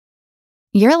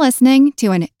You're listening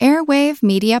to an Airwave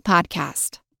Media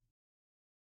Podcast.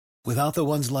 Without the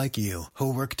ones like you,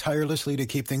 who work tirelessly to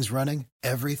keep things running,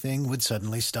 everything would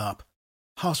suddenly stop.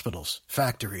 Hospitals,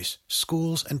 factories,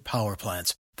 schools, and power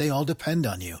plants, they all depend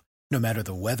on you. No matter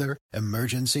the weather,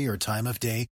 emergency, or time of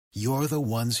day, you're the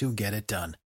ones who get it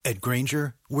done. At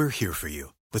Grainger, we're here for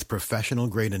you with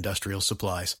professional-grade industrial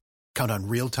supplies. Count on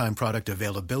real-time product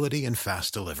availability and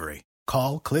fast delivery.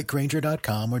 Call,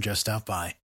 clickgrainger.com, or just stop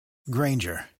by.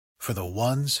 Grainger, for the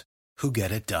ones who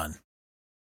get it done.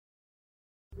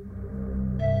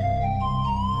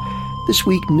 This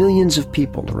week, millions of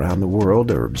people around the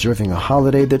world are observing a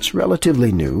holiday that's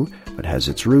relatively new, but has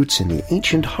its roots in the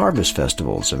ancient harvest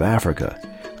festivals of Africa.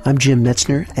 I'm Jim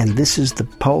Metzner, and this is the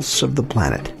Pulse of the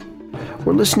Planet.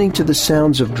 We're listening to the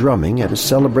sounds of drumming at a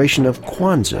celebration of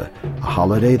Kwanzaa, a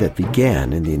holiday that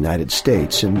began in the United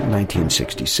States in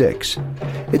 1966.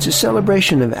 It's a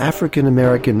celebration of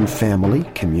African-American family,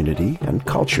 community, and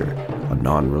culture, a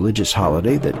non-religious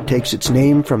holiday that takes its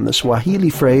name from the Swahili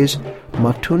phrase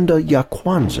Matunda ya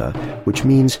Kwanzaa, which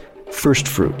means first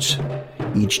fruits.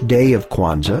 Each day of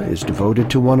Kwanzaa is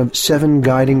devoted to one of 7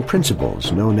 guiding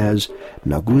principles known as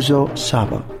Nguzo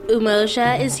Saba.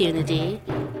 Umoja is unity.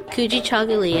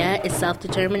 Kujichagulia is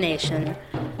self-determination.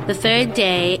 The third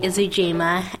day is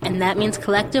Ujima, and that means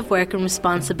collective work and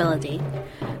responsibility.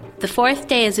 The fourth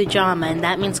day is Ujama, and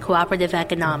that means cooperative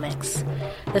economics.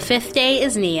 The fifth day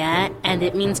is Nia, and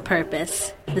it means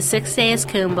purpose. The sixth day is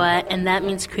Kumbwa, and that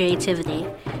means creativity.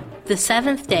 The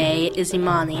seventh day is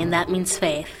Imani, and that means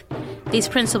faith. These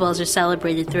principles are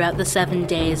celebrated throughout the 7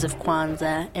 days of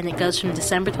Kwanzaa, and it goes from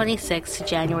December 26th to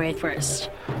January 1st.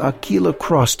 Akila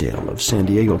Crossdale of San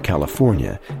Diego,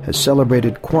 California, has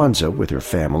celebrated Kwanzaa with her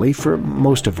family for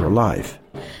most of her life.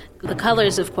 The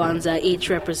colors of Kwanzaa each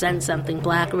represent something: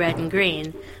 black, red, and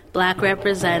green. Black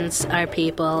represents our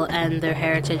people and their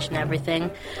heritage and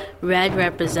everything. Red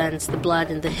represents the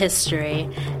blood and the history.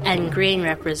 And green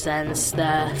represents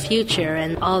the future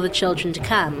and all the children to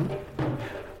come.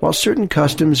 While certain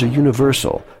customs are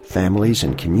universal, families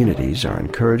and communities are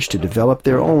encouraged to develop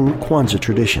their own Kwanzaa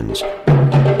traditions.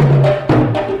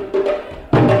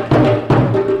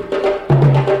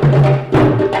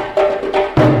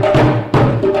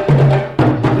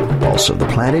 Pulse of the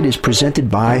Planet is presented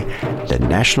by the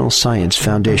National Science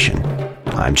Foundation.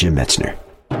 I'm Jim Metzner.